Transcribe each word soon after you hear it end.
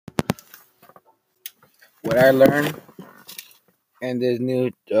What I learned in this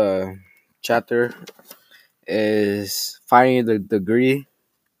new chapter is finding the degree,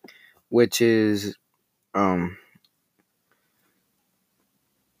 which is um,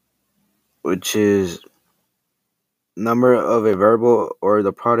 which is number of a variable or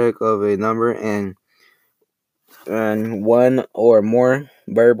the product of a number and one or more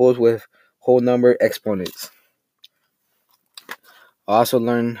variables with whole number exponents. I also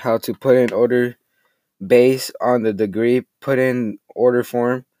learned how to put in order based on the degree, put in order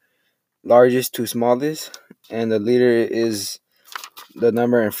form, largest to smallest, and the leader is the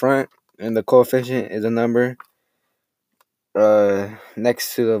number in front, and the coefficient is a number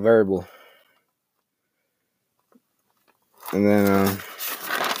next to the variable. And then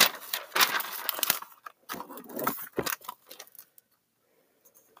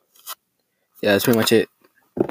yeah, that's pretty much it.